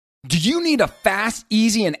Do you need a fast,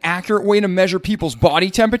 easy, and accurate way to measure people's body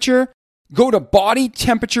temperature? Go to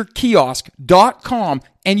bodytemperaturekiosk.com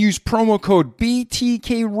and use promo code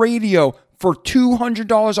BTKRadio for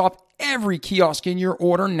 $200 off every kiosk in your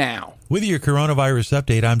order now. With your coronavirus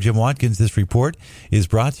update, I'm Jim Watkins. This report is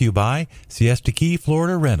brought to you by Siesta Key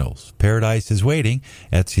Florida Rentals. Paradise is waiting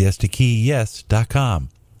at siestakeyyes.com.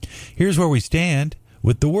 Here's where we stand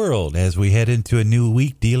with the world as we head into a new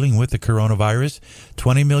week dealing with the coronavirus.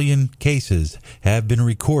 20 million cases have been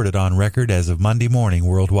recorded on record as of Monday morning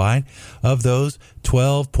worldwide. Of those,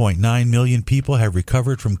 12.9 million people have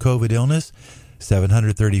recovered from COVID illness.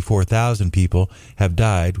 734,000 people have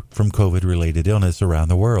died from COVID-related illness around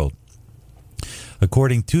the world.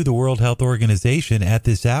 According to the World Health Organization, at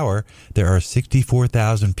this hour, there are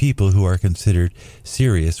 64,000 people who are considered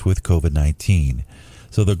serious with COVID-19.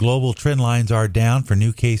 So the global trend lines are down for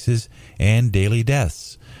new cases and daily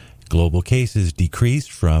deaths. Global cases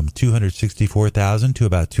decreased from 264,000 to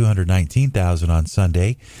about 219,000 on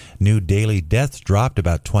Sunday. New daily deaths dropped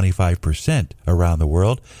about 25% around the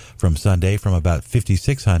world from Sunday, from about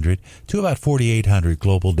 5,600 to about 4,800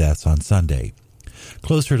 global deaths on Sunday.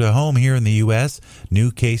 Closer to home here in the U.S.,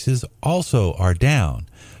 new cases also are down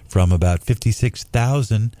from about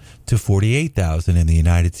 56,000 to 48,000 in the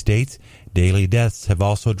United States. Daily deaths have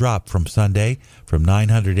also dropped from Sunday from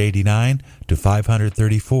 989 to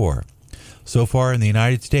 534. So far in the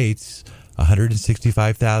United States,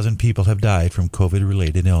 165,000 people have died from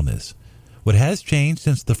COVID-related illness. What has changed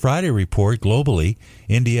since the Friday report globally,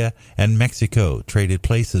 India and Mexico traded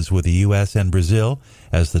places with the U.S. and Brazil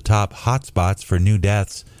as the top hotspots for new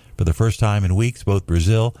deaths. For the first time in weeks, both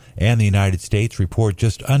Brazil and the United States report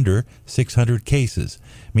just under 600 cases.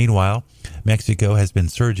 Meanwhile, Mexico has been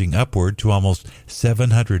surging upward to almost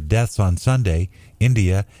 700 deaths on Sunday.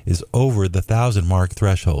 India is over the 1,000-mark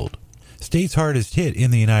threshold. States hardest hit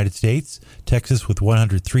in the United States: Texas with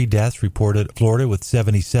 103 deaths reported, Florida with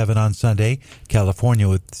 77 on Sunday, California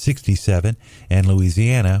with 67, and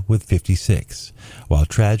Louisiana with 56. While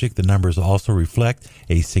tragic, the numbers also reflect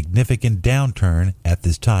a significant downturn at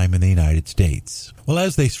this time in the United States. Well,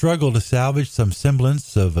 as they struggle to salvage some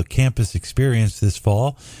semblance of a campus experience this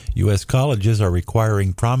fall, U.S. colleges are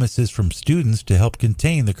requiring promises from students to help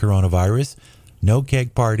contain the coronavirus. No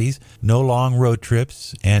keg parties, no long road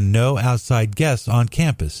trips, and no outside guests on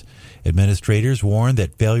campus. Administrators warn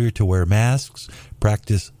that failure to wear masks,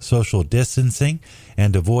 practice social distancing,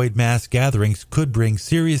 and avoid mass gatherings could bring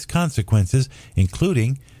serious consequences,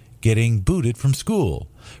 including getting booted from school.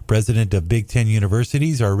 President of Big Ten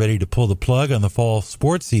universities are ready to pull the plug on the fall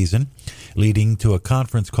sports season, leading to a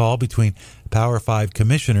conference call between Power 5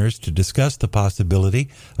 commissioners to discuss the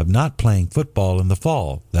possibility of not playing football in the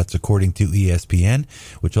fall. That's according to ESPN,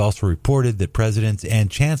 which also reported that presidents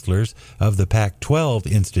and chancellors of the Pac-12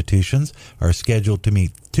 institutions are scheduled to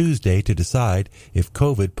meet Tuesday to decide if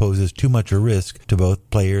COVID poses too much a risk to both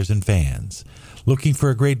players and fans. Looking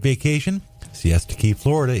for a great vacation? Siesta Key,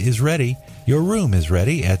 Florida is ready. Your room is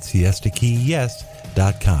ready at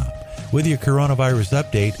siestakeyyes.com. With your coronavirus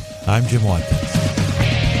update, I'm Jim Watkins.